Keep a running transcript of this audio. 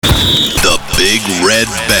The Big Red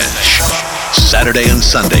Bench. Saturday and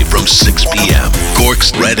Sunday from 6 p.m.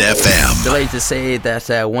 Cork's Red FM. Delighted to say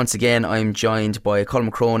that once again I'm joined by Colum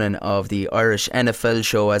Cronin of the Irish NFL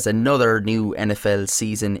Show as another new NFL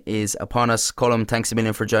season is upon us. Colum, thanks a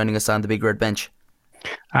million for joining us on the Big Red Bench.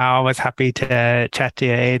 Always happy to chat to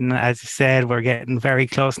you, Aidan. As you said, we're getting very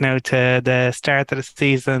close now to the start of the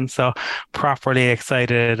season, so properly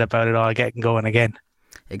excited about it all getting going again.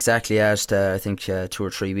 Exactly, at I think 2 or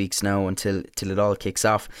 3 weeks now until it all kicks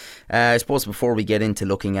off. I suppose before we get into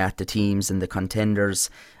looking at the teams and the contenders,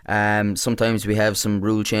 sometimes we have some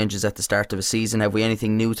rule changes at the start of a season. Have we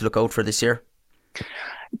anything new to look out for this year?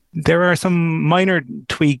 There are some minor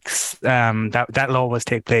tweaks that'll always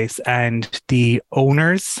take place, and the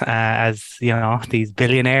owners, as you know, these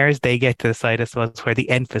billionaires, they get to decide, I suppose, where the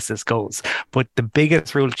emphasis goes. But the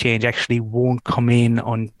biggest rule change actually won't come in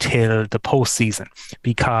until the postseason,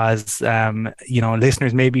 because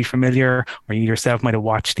listeners may be familiar, or you yourself might have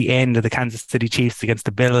watched the end of the Kansas City Chiefs against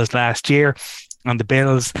the Bills last year. And the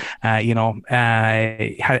Bills, had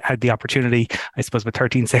the opportunity, I suppose, with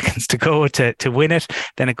 13 seconds to go to win it.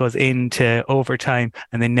 Then it goes into overtime,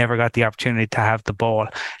 and they never got the opportunity to have the ball.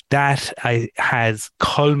 That has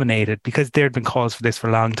culminated, because there had been calls for this for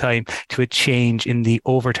a long time, to a change in the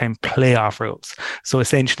overtime playoff rules. So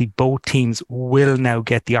essentially, both teams will now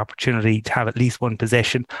get the opportunity to have at least one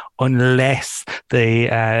possession, unless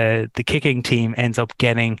the kicking team ends up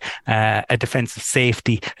getting a defensive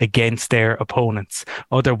safety against their opponents.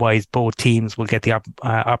 Otherwise, both teams will get the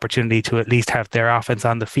opportunity to at least have their offense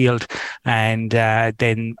on the field, and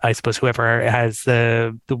then I suppose whoever has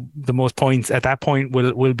the most points at that point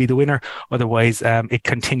will be the winner. Otherwise, it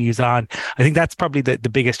continues on. I think that's probably the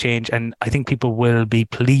biggest change, and I think people will be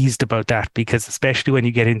pleased about that, because especially when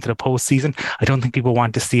you get into the postseason, I don't think people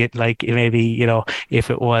want to see it like maybe, if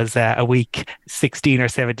it was a week 16 or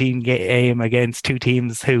 17 game against two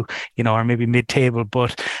teams who, are maybe mid-table,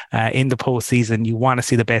 but in the postseason, you want to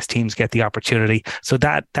see the best teams get the opportunity. So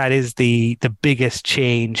that is the biggest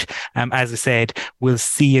change. As I said, we'll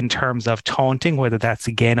see in terms of taunting, whether that's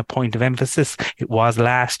again a point of emphasis. It was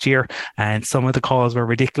last year, and some of the calls were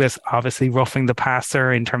ridiculous. Obviously, roughing the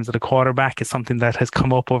passer in terms of the quarterback is something that has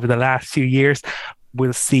come up over the last few years.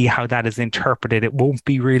 We'll see how that is interpreted. It won't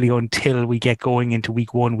be really until we get going into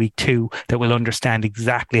week 1, week 2 that we'll understand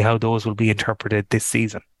exactly how those will be interpreted this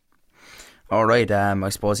season. All right, I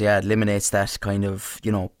suppose, it eliminates that kind of,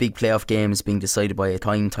 big playoff games being decided by a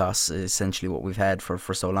time toss, essentially what we've had for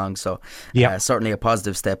so long. So certainly a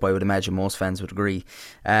positive step, I would imagine most fans would agree.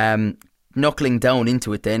 Knuckling down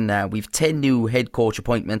into it then, we've 10 new head coach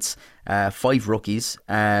appointments, 5 rookies.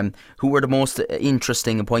 Who were the most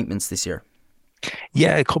interesting appointments this year?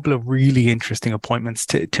 Yeah, a couple of really interesting appointments.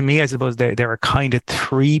 To me, I suppose there are kind of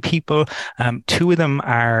 3 people. 2 of them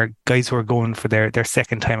are guys who are going for their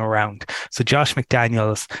second time around. So Josh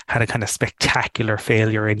McDaniels had a kind of spectacular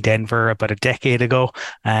failure in Denver about a decade ago,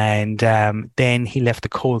 and then he left the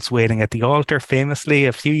Colts waiting at the altar famously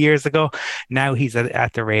a few years ago. Now he's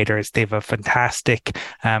at the Raiders. They have a fantastic,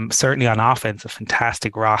 certainly on offense, a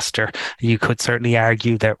fantastic roster. You could certainly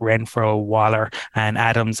argue that Renfro, Waller and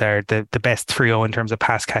Adams are the best trio in terms of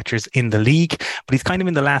pass catchers in the league, but he's kind of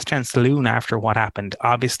in the last chance saloon after what happened.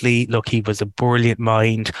 Obviously, look, he was a brilliant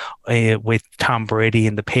mind with Tom Brady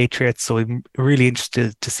and the Patriots, so I'm really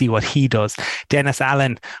interested to see what he does. Dennis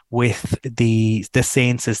Allen with the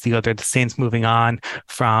Saints is the other. The Saints moving on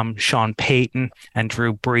from Sean Payton and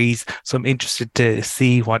Drew Brees, so I'm interested to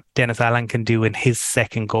see what Dennis Allen can do in his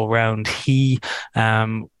second go round. He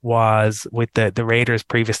was with the Raiders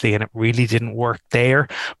previously, and it really didn't work there,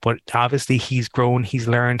 but obviously he's grown, he's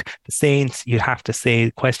learned. The Saints, you'd have to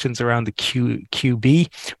say questions around the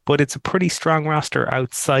QB, but it's a pretty strong roster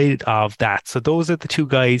outside of that. So those are the 2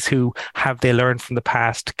 guys who have they learned from the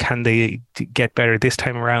past. Can they get better this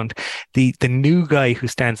time around? The new guy who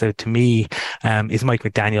stands out to me is Mike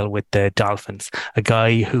McDaniel with the Dolphins, a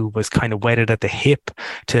guy who was kind of wedded at the hip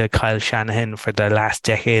to Kyle Shanahan for the last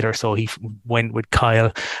decade or so. He went with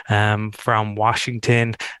Kyle from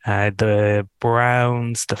Washington, the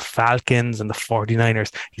Browns, the Falcons and the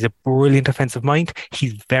 49ers. He's a brilliant offensive mind.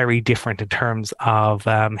 He's very different in terms of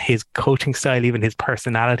his coaching style, even his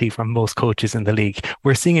personality, from most coaches in the league.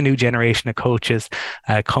 We're seeing a new generation of coaches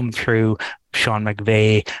come through. Sean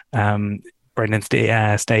McVay,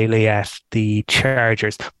 Staley at the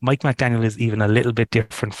Chargers. Mike McDaniel is even a little bit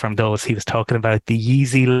different from those. He was talking about the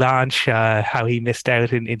Yeezy launch, how he missed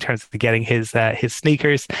out in terms of getting his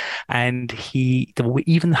sneakers, and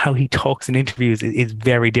even how he talks in interviews is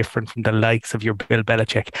very different from the likes of your Bill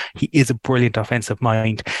Belichick. He is a brilliant offensive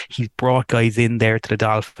mind. He's brought guys in there to the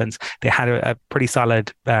Dolphins. They had a pretty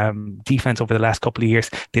solid defense over the last couple of years.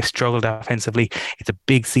 They've struggled offensively. It's a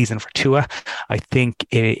big season for Tua. I think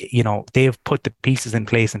they've put the pieces in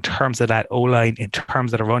place in terms of that O-line, in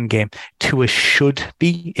terms of the run game. Tua should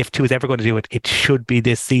be, if Tua is ever going to do it, it should be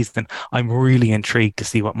this season. I'm really intrigued to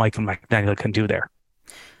see what Michael McDaniel can do there.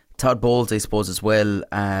 Todd Bowles, I suppose, as well,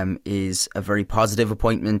 is a very positive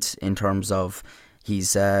appointment in terms of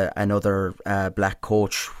he's another black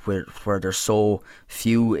coach where there's so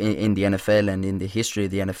few in the NFL and in the history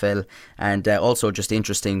of the NFL, and also just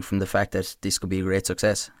interesting from the fact that this could be a great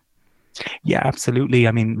success. Yeah, absolutely.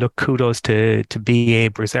 I mean, look, kudos to BA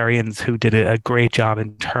Brazarians, who did a great job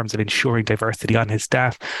in terms of ensuring diversity on his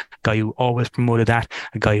staff. A guy who always promoted that,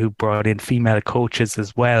 a guy who brought in female coaches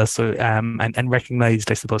as well. So and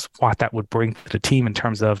recognized, I suppose, what that would bring to the team in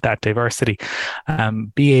terms of that diversity.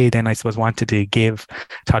 BA then, I suppose, wanted to give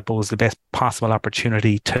Todd Bowles the best possible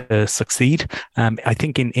opportunity to succeed. I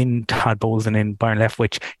think in Todd Bowles and in Byron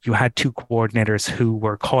Leftwich, you had two coordinators who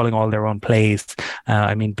were calling all their own plays.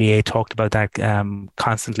 I mean, BA talked about that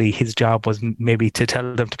constantly. His job was maybe to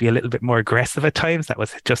tell them to be a little bit more aggressive at times. That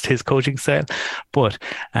was just his coaching style. But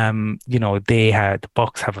the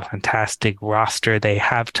Bucks have a fantastic roster. They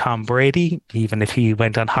have Tom Brady, even if he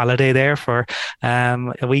went on holiday there for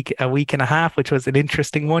a week and a half, which was an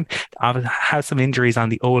interesting one. Have some injuries on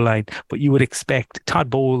the O-line, but you would expect Todd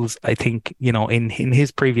Bowles, I think, in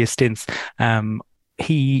his previous stints,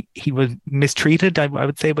 he was mistreated, I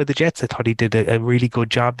would say, by the Jets. I thought he did a really good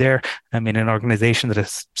job there in an organization that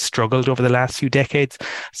has struggled over the last few decades.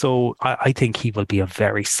 So I think he will be a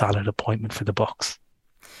very solid appointment for the Bucs.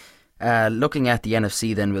 Looking at the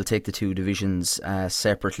NFC, then we'll take the two divisions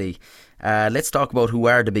separately. Let's talk about who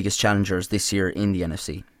are the biggest challengers this year in the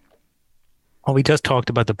NFC. Oh, we just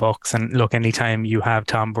talked about the Bucs, and look, anytime you have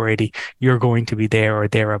Tom Brady, you're going to be there or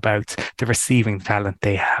thereabouts. The receiving talent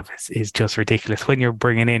they have is just ridiculous. When you're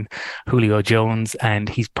bringing in Julio Jones, and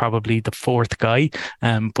he's probably the fourth guy,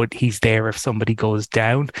 but he's there if somebody goes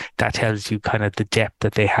down, that tells you kind of the depth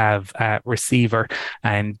that they have at receiver,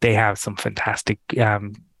 and they have some fantastic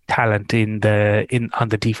talent on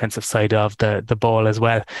the defensive side of the ball as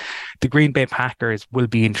well. The Green Bay Packers will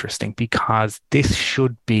be interesting because this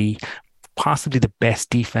should be possibly the best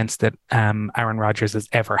defense that Aaron Rodgers has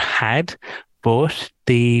ever had, but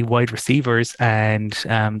the wide receivers and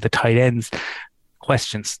the tight ends,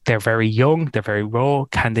 questions. They're very young, they're very raw.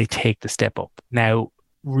 Can they take the step up? Now,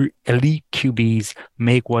 elite QBs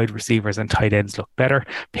make wide receivers and tight ends look better.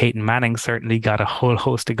 Peyton Manning certainly got a whole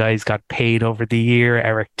host of guys got paid over the year.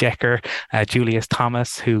 Eric Decker, Julius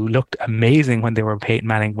Thomas, who looked amazing when they were Peyton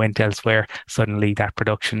Manning, went elsewhere. Suddenly that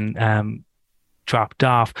production dropped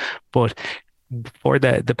off. But for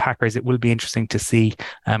the Packers, it will be interesting to see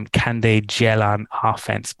can they gel on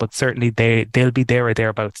offense. But certainly they'll be there or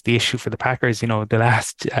thereabouts. The issue for the Packers, the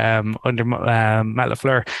last under Matt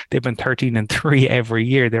LaFleur, they've been 13-3 every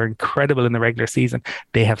year. They're incredible in the regular season.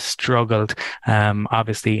 They have struggled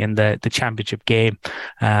obviously in the championship game.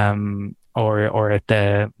 Or at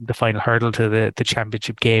the final hurdle to the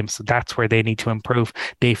championship game. So that's where they need to improve.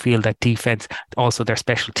 They feel that defense, also their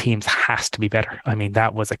special teams, has to be better. I mean,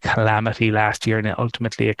 that was a calamity last year, and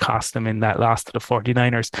ultimately it cost them in that loss to the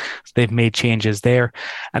 49ers. So they've made changes there.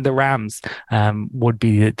 And the Rams would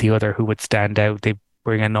be the other who would stand out. They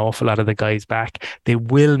bring an awful lot of the guys back. They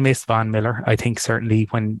will miss Von Miller, I think, certainly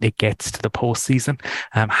when it gets to the postseason.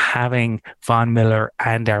 Having Von Miller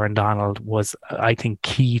and Aaron Donald was, I think,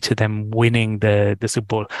 key to them winning the Super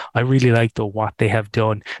Bowl. I really like, though, what they have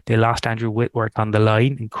done. They lost Andrew Whitworth on the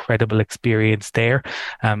line, incredible experience there.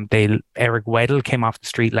 Eric Weddle came off the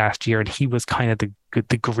street last year, and he was kind of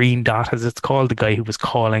the green dot, as it's called, the guy who was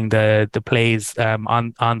calling the plays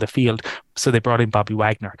on the field. So they brought in Bobby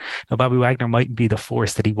Wagner. Now, Bobby Wagner mightn't be the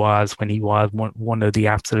force that he was when he was one of the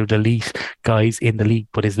absolute elite guys in the league,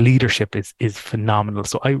 but his leadership is phenomenal.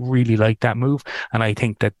 So I really like that move, and I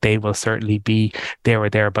think that they will certainly be there or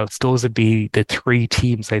thereabouts. Those would be the three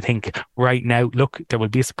teams, I think, right now. Look, there will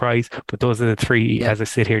be a surprise, but those are the three, as I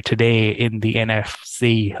sit here today, in the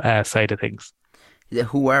NFC side of things.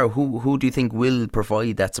 Who do you think will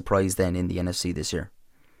provide that surprise then in the NFC this year?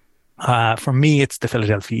 For me, it's the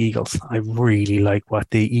Philadelphia Eagles. I really like what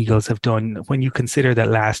the Eagles have done. When you consider that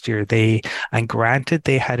last year and granted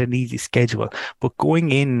they had an easy schedule, but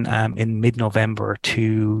going in mid-November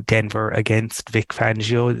to Denver against Vic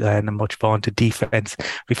Fangio and a much vaunted defense,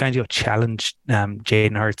 Vic Fangio challenged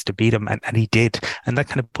Jalen Hurts to beat him, and he did, and that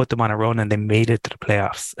kind of put them on a run, and they made it to the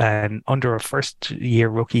playoffs. And under a first-year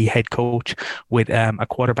rookie head coach with a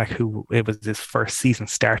quarterback who it was his first season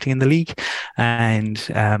starting in the league, and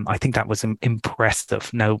I think that was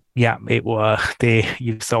impressive. Now, yeah,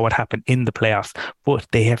 you saw what happened in the playoffs, but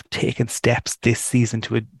they have taken steps this season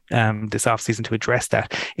this offseason to address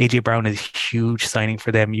that. AJ Brown is a huge signing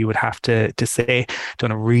for them. You would have to say,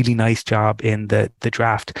 done a really nice job in the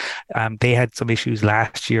draft. They had some issues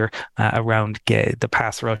last year around the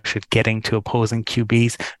pass rush and getting to opposing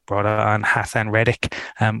QBs. Brought on Hassan Reddick,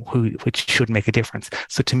 which should make a difference.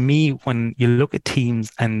 So to me, when you look at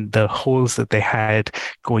teams and the holes that they had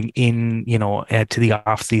going in, to the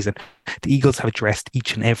off season, the Eagles have addressed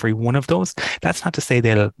each and every one of those. That's not to say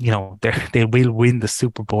they will win the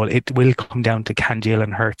Super Bowl. It will come down to, can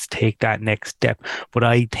Jalen Hurts take that next step? But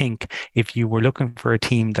I think if you were looking for a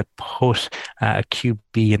team that put a QB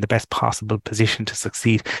in the best possible position to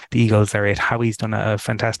succeed, the Eagles are it. Howie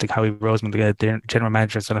Roseman, the general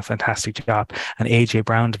manager, has done a fantastic job. And AJ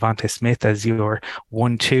Brown, Devontae Smith as your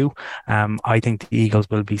 1-2. I think the Eagles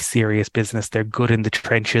will be serious business. They're good in the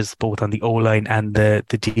trenches, both on the O-line and the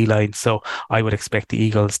D-line. So I would expect the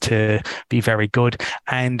Eagles to be very good,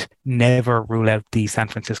 and never rule out the San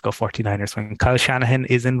Francisco 49ers. When Kyle Shanahan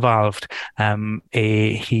is involved,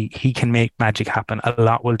 he can make magic happen. A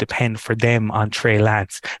lot will depend for them on Trey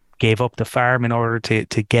Lance. Gave up the farm in order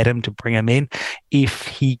to get him, to bring him in. If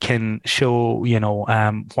he can show,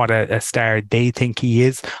 what a star they think he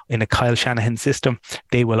is in a Kyle Shanahan system,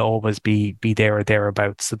 they will always be there or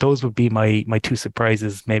thereabouts. So those would be my two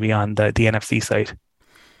surprises, maybe on the NFC side.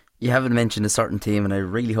 You haven't mentioned a certain team, and I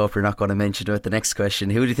really hope you're not going to mention it with the next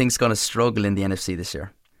question. Who do you think is going to struggle in the NFC this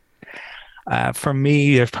year? For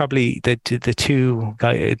me, there's probably the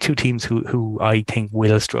two teams who I think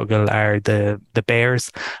will struggle are the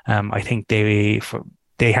Bears. I think they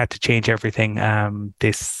had to change everything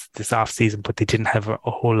this off season, but they didn't have a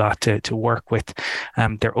whole lot to work with.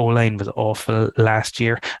 Their O-line was awful last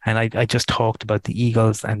year, and I just talked about the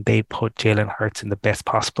Eagles, and they put Jalen Hurts in the best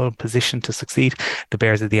possible position to succeed. The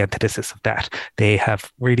Bears are the antithesis of that. They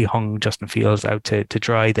have really hung Justin Fields out to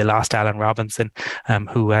dry. They lost Allen Robinson,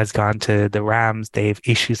 who has gone to the Rams. They have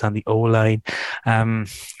issues on the O-line.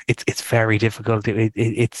 It's very difficult.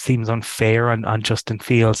 It seems unfair on Justin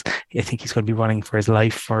Fields. I think he's going to be running for his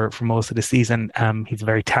life for most of the season. He's a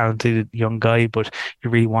very talented young guy, but you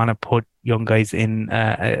really want to put young guys in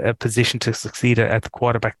a position to succeed at the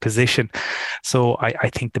quarterback position. So I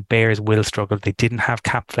think the Bears will struggle. They didn't have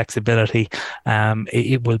cap flexibility.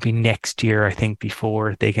 It will be next year, I think,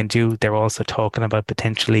 before they can do. They're also talking about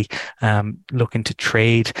potentially looking to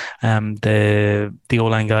trade the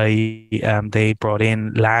O-line guy they brought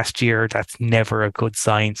in last year. That's never a good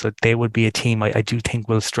sign. So they would be a team I do think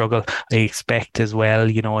will struggle. I expect as well,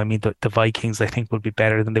 the Vikings I think will be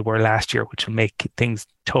better than they were last year, which will make things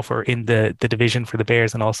tougher in the division for the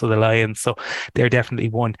Bears and also the Lions. So they're definitely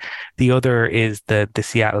one. The other is the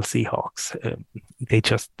Seattle Seahawks.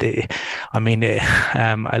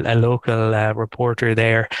 A local reporter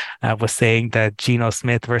there was saying that Geno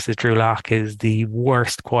Smith versus Drew Lock is the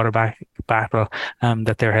worst quarterback battle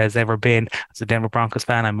that there has ever been. As a Denver Broncos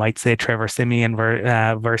fan, I might say Trevor Siemian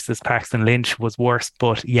versus Paxton Lynch was worse,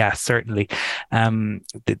 but yeah, certainly the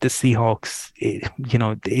Seahawks,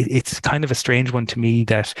 it's kind of a strange one to me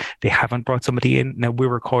that they haven't brought somebody in. Now we're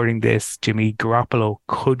recording this, Jimmy Garoppolo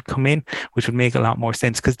could come in, which would make a lot more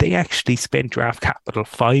sense because they actually spent draft capital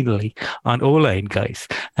finally on O-line guys,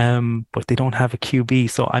 but they don't have a QB.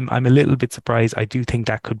 So I'm a little bit surprised. I do think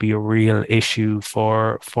that could be a real issue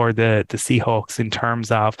for the Seahawks in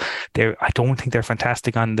terms of I don't think they're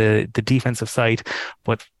fantastic on the defensive side,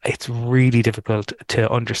 but it's really difficult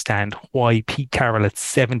to understand why Pete Carroll at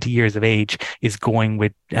 70 years of age is going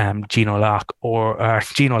with Geno Lock or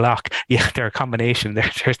Geno Lock. Yeah, they're a combination.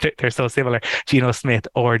 They're so similar. Geno Smith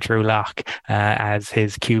or Drew Lock as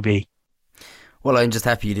his QB. Well, I'm just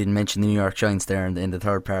happy you didn't mention the New York Giants there in the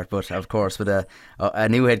third part, but of course with a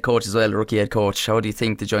new head coach as well, a rookie head coach, how do you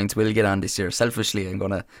think the Giants will get on this year? Selfishly, I'm going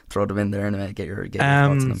to throw them in there and get your thoughts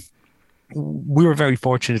on them. We were very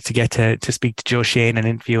fortunate to get to speak to Joe Shane and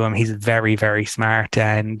interview him. He's very, very smart,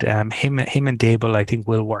 and him and Dable, I think,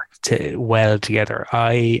 will work well together.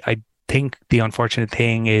 think the unfortunate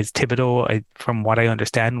thing is Thibodeau, from what I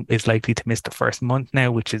understand, is likely to miss the first month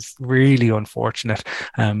now, which is really unfortunate,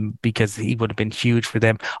 because he would have been huge for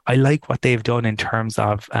them. I like what they've done in terms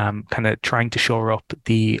of kind of trying to shore up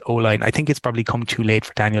the O-line. I think it's probably come too late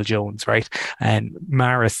for Daniel Jones, right? And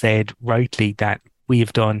Mara said rightly that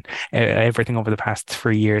we've done everything over the past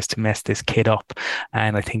 3 years to mess this kid up.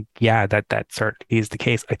 And I think, that certainly is the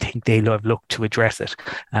case. I think they'll have looked to address it.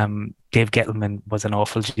 Dave Gettleman was an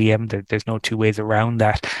awful GM. There's no two ways around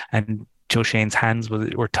that. And Joe Shane's hands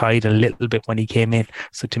were tied a little bit when he came in.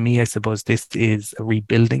 So to me, I suppose this is a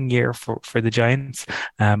rebuilding year for the Giants.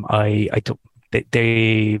 I don't.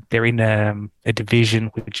 They're in a division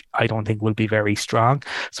which I don't think will be very strong.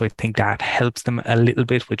 So I think that helps them a little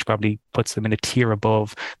bit, which probably puts them in a tier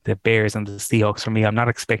above the Bears and the Seahawks. For me, I'm not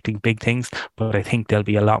expecting big things, but I think they'll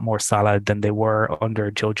be a lot more solid than they were under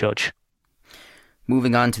Joe Judge.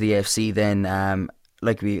 Moving on to the AFC then,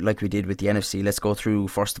 like we did with the NFC, let's go through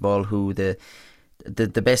first of all who the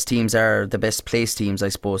best teams are, the best placed teams, I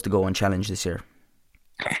suppose, to go and challenge this year.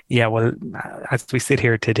 Yeah, well, as we sit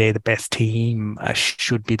here today, the best team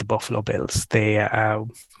should be the Buffalo Bills. They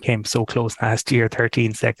came so close last year,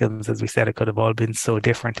 13 seconds. As we said, it could have all been so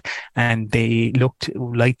different. And they looked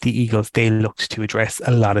like the Eagles. They looked to address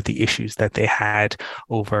a lot of the issues that they had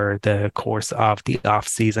over the course of the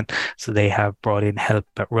off-season. So they have brought in help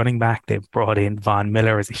at running back. They've brought in Von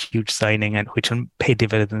Miller as a huge signing, and which will pay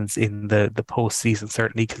dividends in the postseason,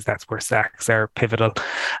 certainly, because that's where sacks are pivotal.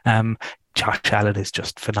 Josh Allen is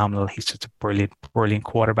just phenomenal. He's just a brilliant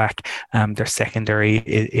quarterback. Their secondary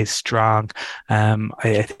is strong.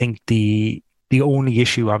 I think the only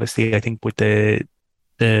issue, obviously, I think with the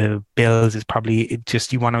Bills is probably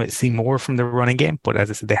just you want to see more from the running game. But as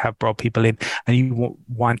I said, they have brought people in, and you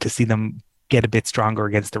want to see them get a bit stronger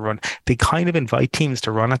against the run. They kind of invite teams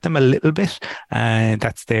to run at them a little bit, and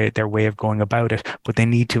that's their way of going about it. But they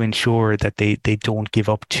need to ensure that they don't give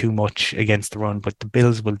up too much against the run. But the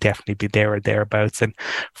Bills will definitely be there or thereabouts. And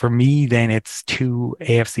for me, then it's two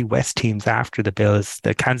AFC West teams after the Bills,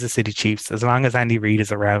 the Kansas City Chiefs. As long as Andy Reid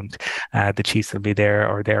is around, the Chiefs will be there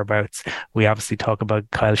or thereabouts. We obviously talk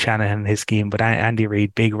about Kyle Shanahan and his scheme, but Andy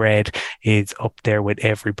Reid, Big Red, is up there with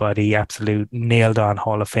everybody. Absolute nailed on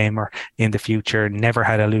Hall of Famer in the future, never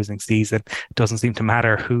had a losing season. It doesn't seem to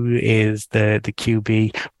matter who is the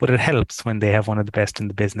QB, but it helps when they have one of the best in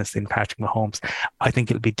the business in Patrick Mahomes. I think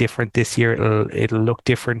it'll be different this year. It'll look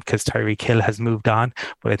different because Tyreek Hill has moved on,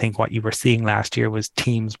 but I think what you were seeing last year was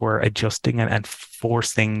teams were adjusting and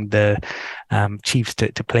forcing the Chiefs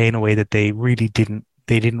to play in a way that they really didn't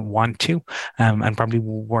want to, and probably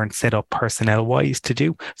weren't set up personnel wise to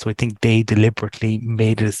do. So I think they deliberately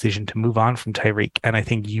made a decision to move on from Tyreek. And I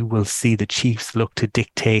think you will see the Chiefs look to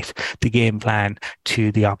dictate the game plan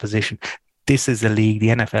to the opposition. This is a league, the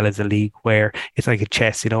NFL is a league where it's like a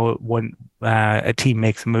chess, when a team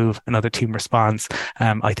makes a move, another team responds.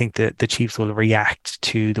 I think that the Chiefs will react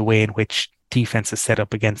to the way in which defense is set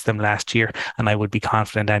up against them last year, and I would be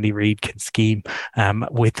confident Andy Reid can scheme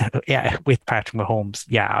with Patrick Mahomes.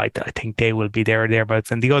 I think they will be there or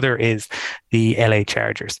thereabouts. And the other is the LA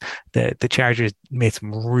Chargers. The Chargers made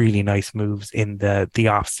some really nice moves in the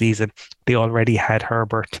off season. They already had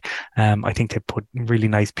Herbert. I think they put really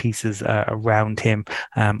nice pieces around him.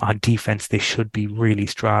 On defense, they should be really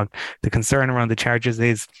strong. The concern around the Chargers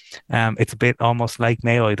is it's a bit almost like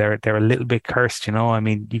Mayo. They're a little bit cursed, I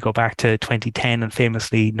mean, you go back to 2010 and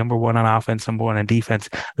famously number one on offense, number one on defense,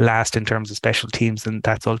 last in terms of special teams, and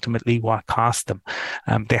that's ultimately what cost them.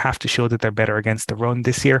 They have to show that they're better against the run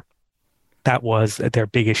this year. That was their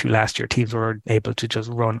big issue last year. Teams were able to just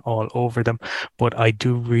run all over them. But I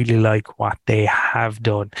do really like what they have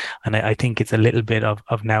done. And I think it's a little bit of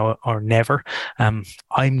now or never. I'm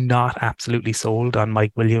not absolutely sold on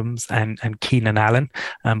Mike Williams and Keenan Allen.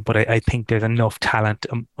 But I think there's enough talent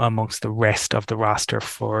amongst the rest of the roster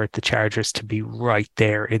for the Chargers to be right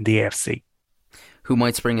there in the AFC. Who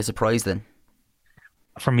might spring a surprise then?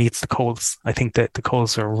 For me, it's the Colts. I think that the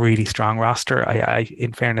Colts are a really strong roster. I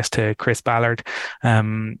in fairness to Chris Ballard,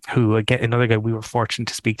 who again, another guy we were fortunate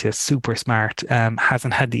to speak to, super smart,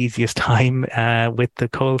 hasn't had the easiest time with the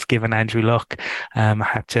Colts, given Andrew Luck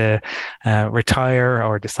had to retire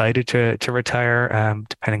or decided to retire,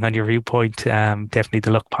 depending on your viewpoint. Definitely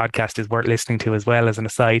the Luck podcast is worth listening to as well as an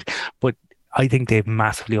aside. But I think they've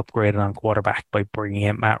massively upgraded on quarterback by bringing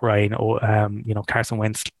in Matt Ryan. Carson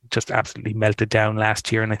Wentz just absolutely melted down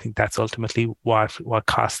last year, and I think that's ultimately what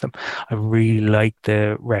cost them. I really like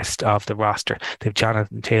the rest of the roster. They've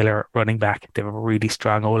Jonathan Taylor running back. They have a really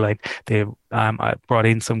strong O-line. They've brought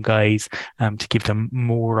in some guys to give them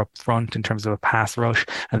more up front in terms of a pass rush,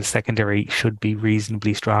 and the secondary should be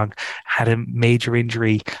reasonably strong. Had a major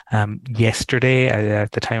injury yesterday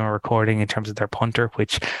at the time of recording in terms of their punter,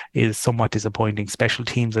 which is somewhat disappointing. Special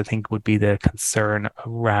teams, I think, would be the concern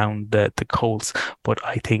around the Colts, but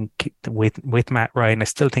I think with Matt Ryan, I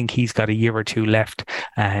still think he's got a year or two left,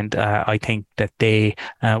 and I think that they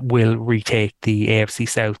will retake the AFC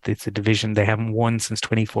South. It's a division they haven't won since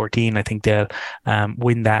 2014. I think they'll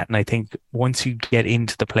win that, and I think once you get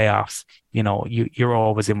into the playoffs, you're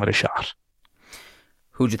always in with a shot.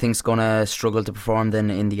 Who do you think's going to struggle to perform then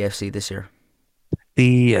in the AFC this year?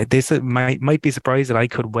 This might be surprised that I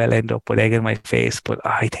could well end up with egg in my face, but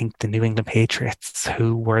I think the New England Patriots,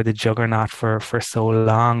 who were the juggernaut for so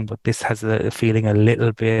long, but this has a feeling a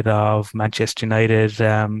little bit of Manchester United,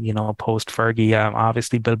 post Fergie.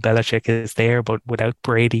 Obviously Bill Belichick is there, but without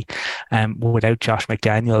Brady, without Josh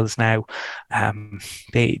McDaniels now,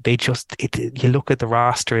 you look at the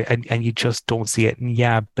roster and you just don't see it. And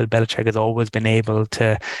yeah, Bill Belichick has always been able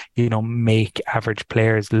to, make average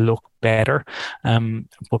players look better,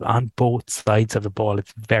 but on both sides of the ball,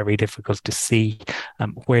 it's very difficult to see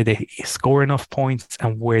where they score enough points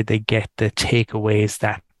and where they get the takeaways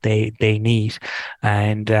that they need.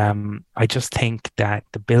 And I just think that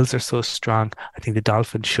the Bills are so strong. I think the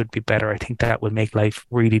Dolphins should be better. I think that will make life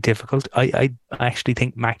really difficult. I actually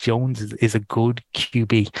think Mac Jones is a good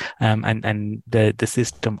QB, and the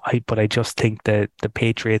system. But I just think that the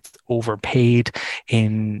Patriots overpaid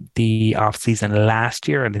in the offseason last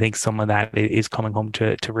year, and I think some of that is coming home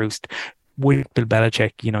to roost. With Bill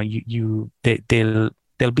Belichick,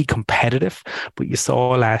 they'll be competitive, but you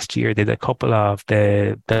saw last year that a couple of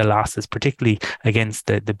the losses, particularly against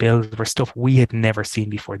the Bills, were stuff we had never seen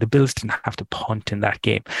before. The Bills didn't have to punt in that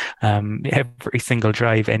game. Every single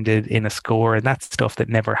drive ended in a score, and that's stuff that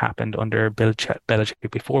never happened under Bill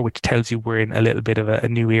Belichick before, which tells you we're in a little bit of a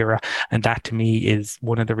new era, and that to me is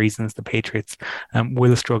one of the reasons the Patriots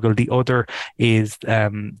will struggle. The other is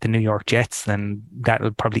the New York Jets, and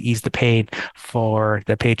that'll probably ease the pain for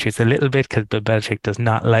the Patriots a little bit because Bill Belichick does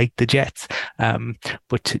not like the Jets,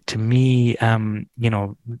 but to me,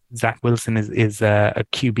 Zach Wilson is a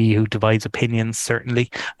QB who divides opinions.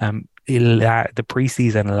 Certainly, the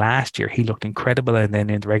preseason last year he looked incredible, and then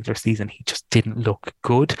in the regular season he just didn't look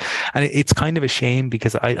good, and it's kind of a shame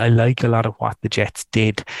because I like a lot of what the Jets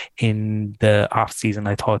did in the off season.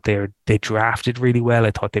 I thought they drafted really well.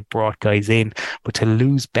 I thought they brought guys in, but to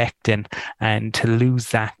lose Becton and to lose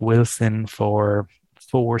Zach Wilson for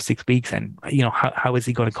 4 or 6 weeks, and how is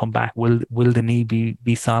he going to come back? Will the knee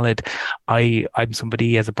be solid? I'm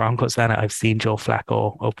somebody, as a Broncos fan, I've seen Joe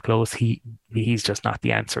Flacco up close. He's just not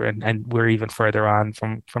the answer, and we're even further on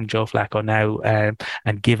from Joe Flacco now,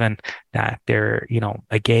 and given that they're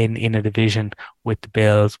again in a division with the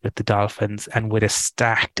Bills, with the Dolphins, and with a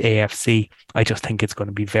stacked AFC, I just think it's going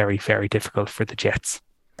to be very, very difficult for the Jets.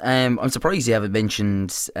 I'm surprised you haven't mentioned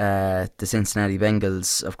the Cincinnati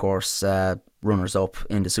Bengals, of course, runners-up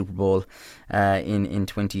in the Super Bowl in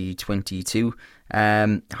 2022.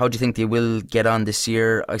 How do you think they will get on this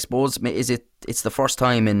year? I suppose it's the first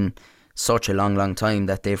time in such a long time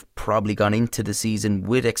that they've probably gone into the season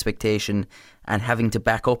with expectation and having to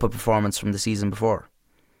back up a performance from the season before.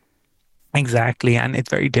 Exactly, and it's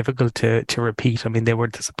very difficult to repeat. I mean, they were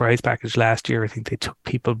the surprise package last year. I think they took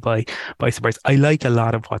people by surprise. I like a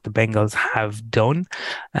lot of what the Bengals have done,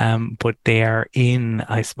 but they are in,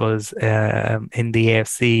 I suppose, in the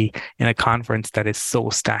AFC in a conference that is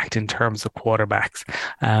so stacked in terms of quarterbacks.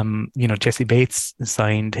 Jesse Bates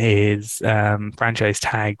signed his franchise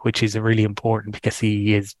tag, which is really important because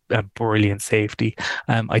he is a brilliant safety.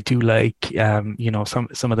 I do like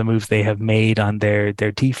some of the moves they have made on their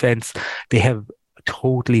defense. They have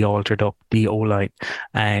totally altered up the O-line,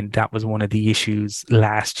 and that was one of the issues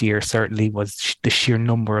last year, certainly, was the sheer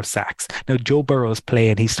number of sacks. Now, Joe Burrow's play,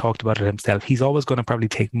 and he's talked about it himself, he's always going to probably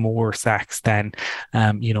take more sacks than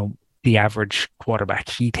the average quarterback.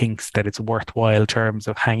 He thinks that it's worthwhile in terms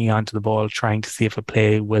of hanging on to the ball, trying to see if a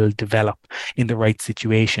play will develop in the right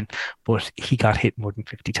situation. But he got hit more than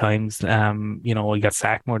 50 times. He got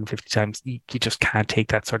sacked more than 50 times. You just can't take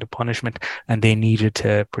that sort of punishment. And they needed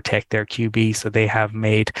to protect their QB, so they have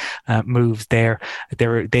made moves there.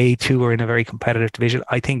 They too are in a very competitive division.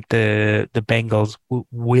 I think the Bengals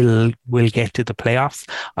will get to the playoffs.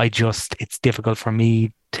 It's difficult for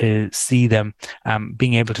me to see them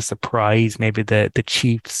being able to surprise maybe the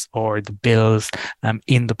Chiefs or the Bills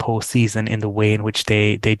in the postseason in the way in which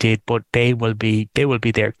they did. But they will be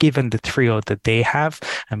there, given the trio that they have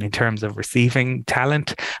in terms of receiving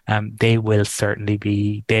talent. They will certainly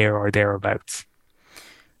be there or thereabouts.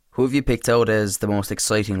 Who have you picked out as the most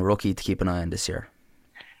exciting rookie to keep an eye on this year?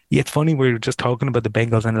 Yeah, it's funny, we were just talking about the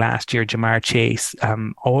Bengals, and last year, Jamar Chase,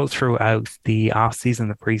 all throughout the off-season,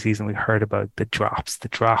 the preseason, we heard about the drops.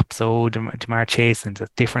 Oh, Jamar Chase, and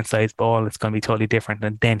it's a different size ball, it's going to be totally different.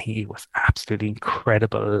 And then he was absolutely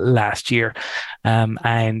incredible last year.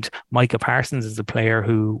 And Micah Parsons is a player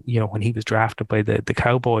who, when he was drafted by the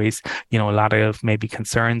Cowboys, a lot of maybe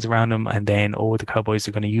concerns around him, and then, the Cowboys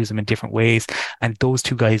are going to use him in different ways. And those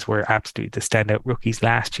two guys were absolutely the standout rookies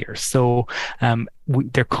last year. So,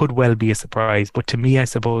 there could well be a surprise, but to me, I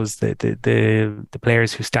suppose the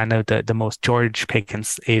players who stand out the most, George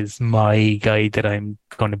Pickens is my guy that I'm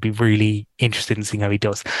going to be really interested in seeing how he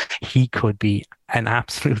does. He could be an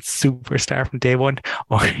absolute superstar from day one,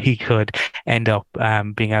 or he could end up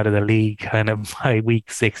being out of the league kind of by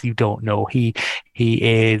week 6. You don't know. He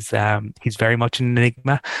is he's very much an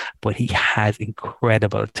enigma, but he has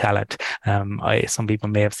incredible talent. Some people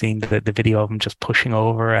may have seen the video of him just pushing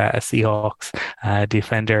over a Seahawks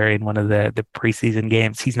defender in one of the preseason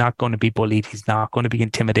games. He's not going to be bullied. He's not going to be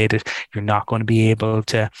intimidated. You're not going to be able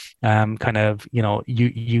to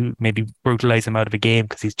you maybe brutalize him out of a game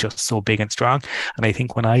because he's just so big and strong. And I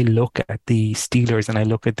think when I look at the Steelers and I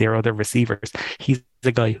look at their other receivers, he's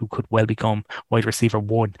a guy who could well become wide receiver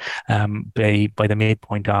 1 by the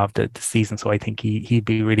midpoint of the season. So I think he'd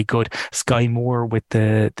be really good. Sky Moore with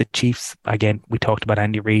the Chiefs, again, we talked about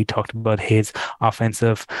Andy Reid, talked about his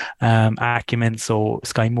offensive acumen, so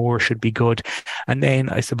Sky Moore should be good. And then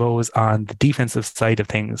I suppose on the defensive side of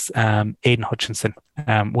things, Aidan Hutchinson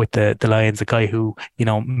with the Lions, a guy who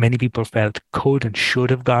many people felt could and should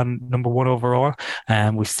have gone number 1 overall.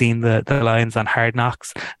 We've seen the Lions on Hard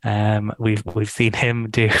Knocks. We've seen him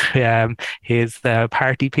do his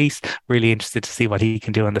party piece. Really interested to see what he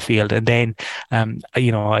can do on the field. And then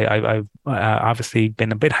I've obviously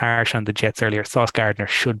been a bit harsh on the Jets earlier. Sauce Gardner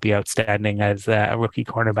should be outstanding as a rookie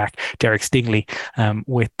cornerback. Derek Stingley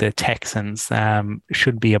with the Texans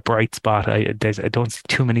should be a bright spot. I don't see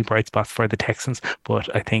too many bright spots for the Texans,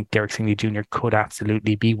 but I think Derek Stingley Jr. could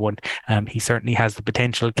absolutely be one. He certainly has the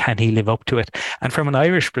potential. Can he live up to it? And from an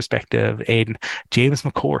Irish perspective, Aidan, James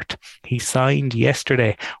McCourt, he signed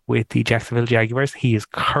yesterday with the Jacksonville Jaguars. He is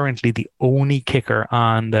currently the only kicker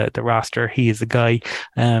on the roster. He is a guy,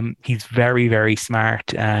 he's very, very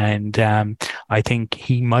smart, and I think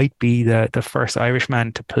he might be the first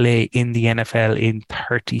Irishman to play in the NFL in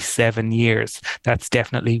 37 years. That's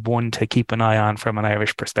definitely one to keep an eye on from an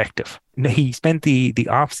Irish perspective. He spent the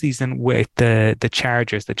off season with the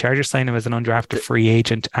Chargers. The Chargers signed him as an undrafted free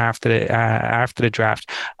agent after the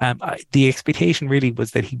draft. The expectation really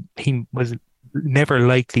was that he was never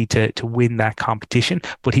likely to win that competition,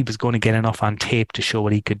 but he was going to get enough on tape to show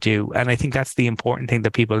what he could do. And I think that's the important thing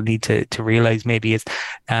that people need to realize maybe is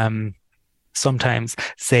sometimes,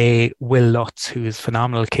 say, Will Lutz, who is a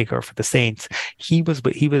phenomenal kicker for the Saints, he was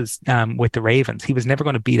with the Ravens. He was never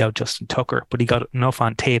going to beat out Justin Tucker, but he got enough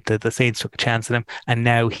on tape that the Saints took a chance at him, and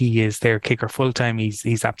now he is their kicker full time.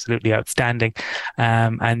 He's absolutely outstanding.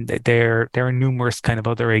 And there are numerous kind of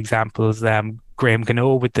other examples. Graham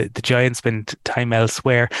Gano with the Giants spent time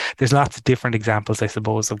elsewhere. There's lots of different examples, I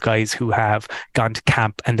suppose, of guys who have gone to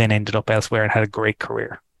camp and then ended up elsewhere and had a great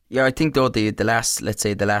career. Yeah, I think though the last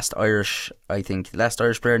Irish player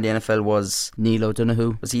in the NFL was Neil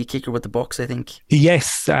O'Donoghue. Was he a kicker with the Bucks, I think?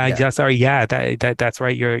 Yes, that's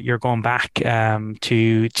right. You're going back to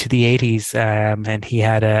the 80s, and he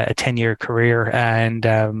had a 10-year career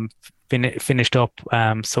and finished up,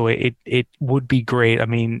 so it would be great. I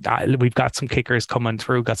mean, we've got some kickers coming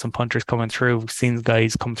through, got some punters coming through. We've seen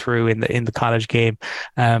guys come through in the college game.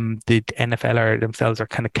 The NFL themselves are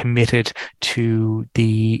kind of committed to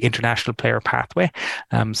the international player pathway,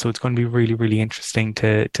 so it's going to be really, really interesting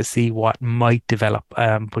to see what might develop.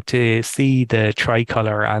 But to see the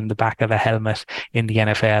tricolour on the back of a helmet in the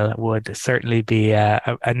NFL would certainly be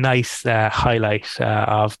a nice highlight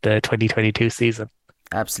of the 2022 season.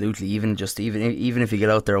 Absolutely. Even if you get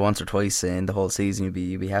out there once or twice in the whole season,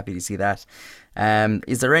 you'd be happy to see that.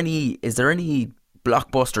 Is there any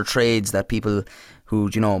blockbuster trades that people who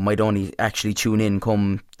might only actually tune in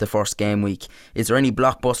come the first game week? Is there any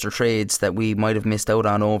blockbuster trades that we might have missed out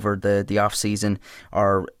on over the off season,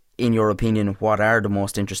 or in your opinion, what are the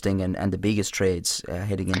most interesting and the biggest trades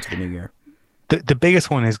heading into the new year? The biggest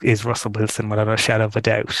one is Russell Wilson, without a shadow of a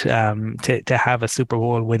doubt. To have a Super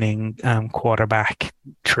Bowl winning quarterback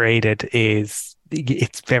traded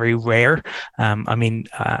it's very rare. I mean,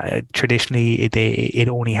 traditionally it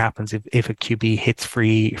only happens if a QB hits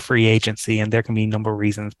free agency, and there can be a number of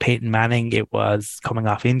reasons. Peyton Manning, it was coming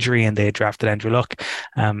off injury, and they drafted Andrew Luck.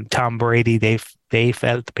 Tom Brady, they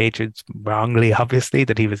felt, the Patriots wrongly, obviously,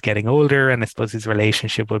 that he was getting older, and I suppose his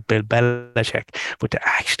relationship with Bill Belichick. But to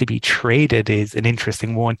actually be traded is an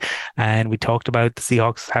interesting one. And we talked about the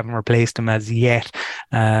Seahawks haven't replaced him as yet.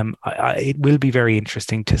 It will be very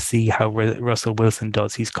interesting to see how Russell Wilson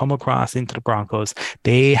does. He's come across into the Broncos.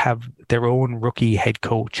 They have their own rookie head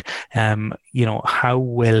coach. How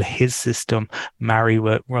will his system marry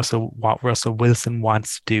what Russell Wilson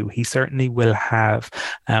wants to do? He certainly will have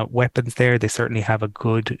weapons there. They certainly have a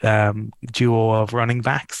good duo of running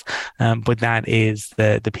backs, but that is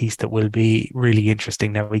the piece that will be really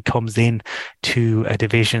interesting. Now, he comes in to a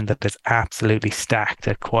division that is absolutely stacked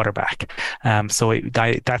at quarterback, so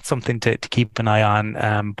that's something to keep an eye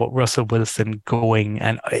on. But Russell Wilson going,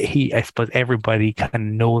 and I suppose everybody kind of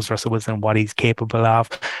knows Russell Wilson, what he's capable of.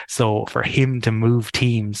 So for him to move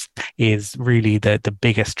teams is really the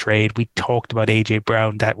biggest trade. We talked about AJ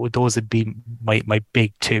Brown; those would be my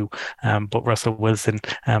big two. But Russell Wilson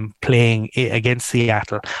playing against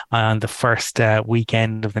Seattle on the first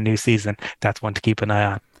weekend of the new season, that's one to keep an eye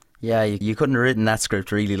on. Yeah, you couldn't have written that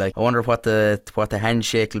script, really. Like, I wonder what the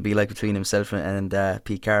handshake will be like between himself and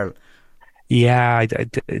Pete Carroll. Yeah,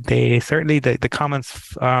 they certainly, the comments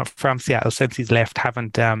from Seattle since he's left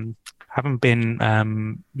haven't been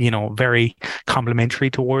very complimentary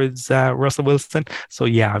towards Russell Wilson. So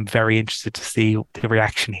yeah, I'm very interested to see the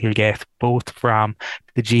reaction he'll get, both from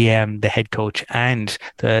the GM, the head coach, and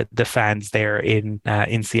the fans there in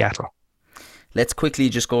Seattle. Let's quickly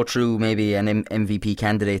just go through maybe an MVP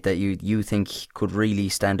candidate that you think could really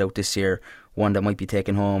stand out this year, one that might be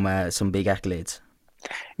taking home some big accolades.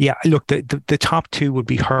 Yeah, look, the top two would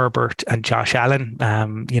be Herbert and Josh Allen.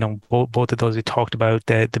 Both of those we talked about,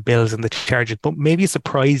 the Bills and the Chargers. But maybe a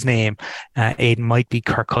surprise name, Aidan, might be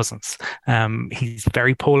Kirk Cousins. He's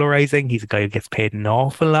very polarizing. He's a guy who gets paid an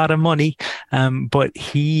awful lot of money. But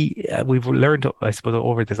we've learned, I suppose,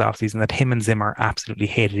 over this offseason that him and Zimmer absolutely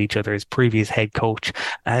hated each other, his previous head coach.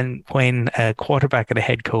 And when a quarterback and a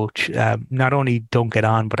head coach not only don't get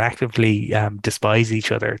on, but actively despise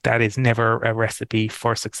each other, that is never a recipe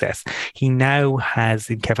for success. He now has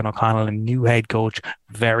in Kevin O'Connell a new head coach,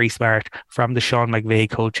 very smart, from the Sean McVay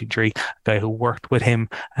coaching tree, a guy who worked with him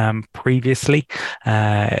previously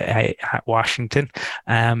at Washington.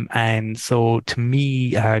 And so to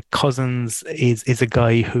me, Cousins is a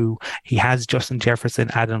guy who, he has Justin Jefferson,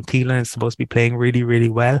 Adam Thielen is supposed to be playing really, really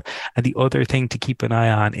well. And the other thing to keep an eye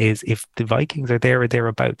on is if the Vikings are there or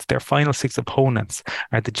thereabouts, their final six opponents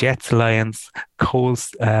are the Jets, Lions,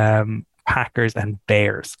 Colts, Packers and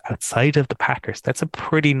Bears. Outside of the Packers, that's a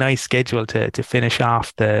pretty nice schedule to finish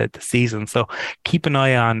off the season. So keep an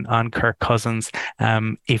eye on Kirk Cousins.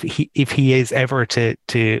 If he is ever to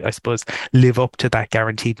I suppose live up to that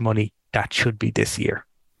guaranteed money, that should be this year.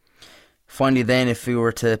 Finally, then, if you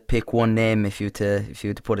were to pick one name, if you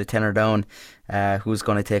were to put a tenner down, who's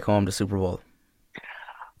going to take home the Super Bowl?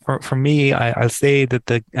 For me, I'll say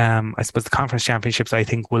that I suppose the conference championships, I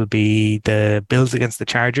think, will be the Bills against the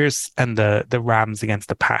Chargers and the Rams against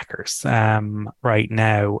the Packers right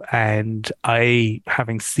now. And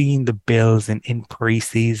having seen the Bills in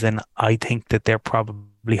preseason, I think that they're probably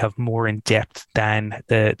have more in depth than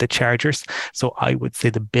the Chargers. So I would say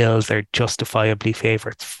the Bills are justifiably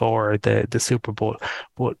favourites for the Super Bowl.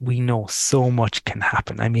 But we know so much can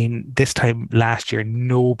happen. I mean, this time last year,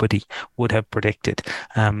 nobody would have predicted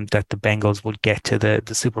that the Bengals would get to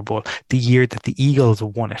the Super Bowl. The year that the Eagles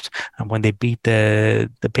won it, and when they beat the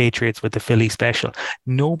Patriots with the Philly special,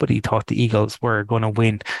 nobody thought the Eagles were going to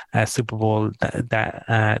win a Super Bowl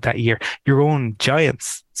that year. Your own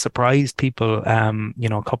Giants surprised people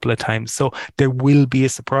a couple of times, so there will be a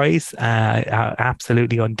surprise,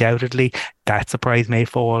 absolutely, undoubtedly. That surprise may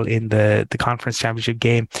fall in the conference championship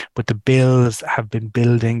game, but the Bills have been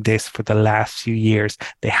building this for the last few years.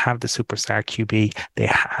 They have the superstar QB, they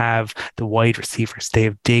have the wide receivers, they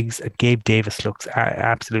have Diggs, and Gabe Davis looks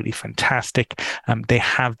absolutely fantastic. They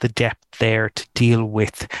have the depth there to deal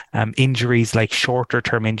with injuries, like shorter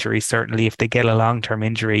term injuries. Certainly if they get a long term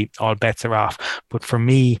injury, all bets are off. But for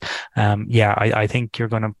me, I think you're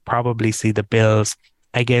going to probably see the Bills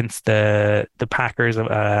against the Packers.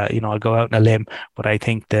 I'll go out on a limb, but I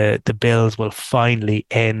think the Bills will finally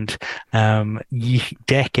end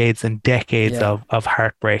decades and decades of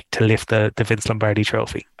heartbreak to lift the Vince Lombardi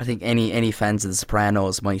trophy. I think any fans of The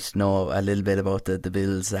Sopranos might know a little bit about the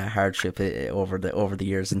Bills' hardship over the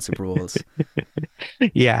years in Super Bowls.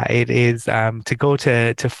 Yeah, it is to go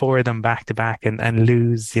to four of them back to back and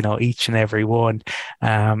lose, each and every one.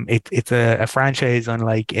 It's a franchise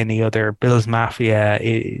unlike any other. Bills Mafia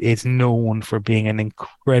is known for being an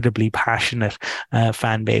incredibly passionate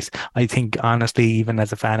fan base. I think honestly, even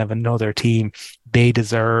as a fan of another team, they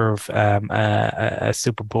deserve a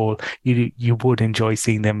Super Bowl. You would enjoy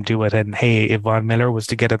seeing them do it. And hey, if Von Miller was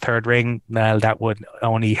to get a third ring, well, that would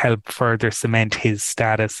only help further cement his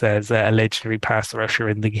status as a legendary pass rusher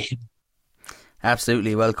in the game.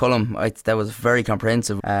 Absolutely. Well, Colum, that was very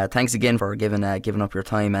comprehensive. Thanks again for giving up your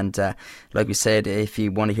time. And like we said, if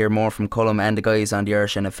you want to hear more from Colum and the guys on the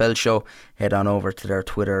Irish NFL show, head on over to their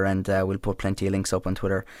Twitter, and we'll put plenty of links up on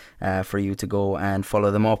Twitter for you to go and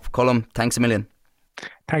follow them up. Colum, thanks a million.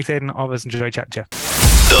 Thanks, Aidan. Always enjoy chatting to you.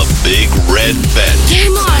 The Big Red Bench.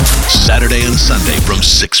 Game on. Saturday and Sunday from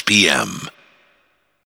 6 p.m.